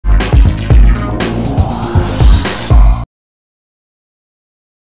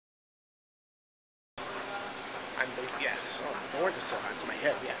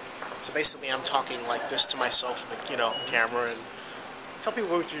So basically, I'm talking like this to myself, with the, camera, and tell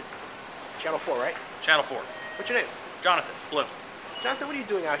people what your Channel 4, right? Channel 4. What's your name? Jonathan Bloom. Jonathan, what are you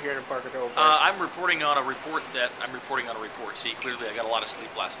doing out here in Embarcadero BART? I'm reporting on a report. See, clearly I got a lot of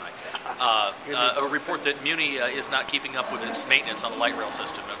sleep last night. A report that Muni is not keeping up with its maintenance on the light rail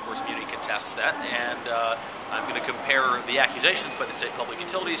system. And of course, Muni contests that. And I'm going to compare the accusations by the State Public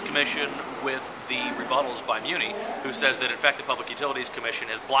Utilities Commission with the rebuttals by Muni, who says that in fact the Public Utilities Commission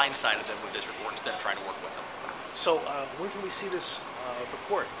has blindsided them with this report instead of trying to work with them. So when can we see this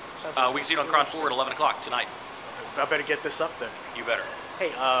report? We can see it on KRON 4 at 11 o'clock tonight. I better get this up then. You better. Hey,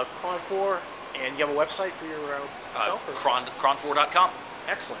 KRON 4, and you have a website for yourself? KRON4.com.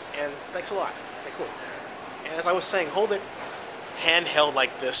 Excellent, and thanks a lot. Okay, cool. And as I was saying, hold it handheld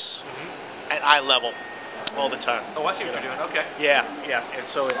like this at eye level all the time. Oh, I see what you're doing. Okay. Yeah, and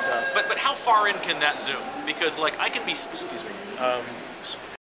so it. But how far in can that zoom? Because like I can be. Excuse me.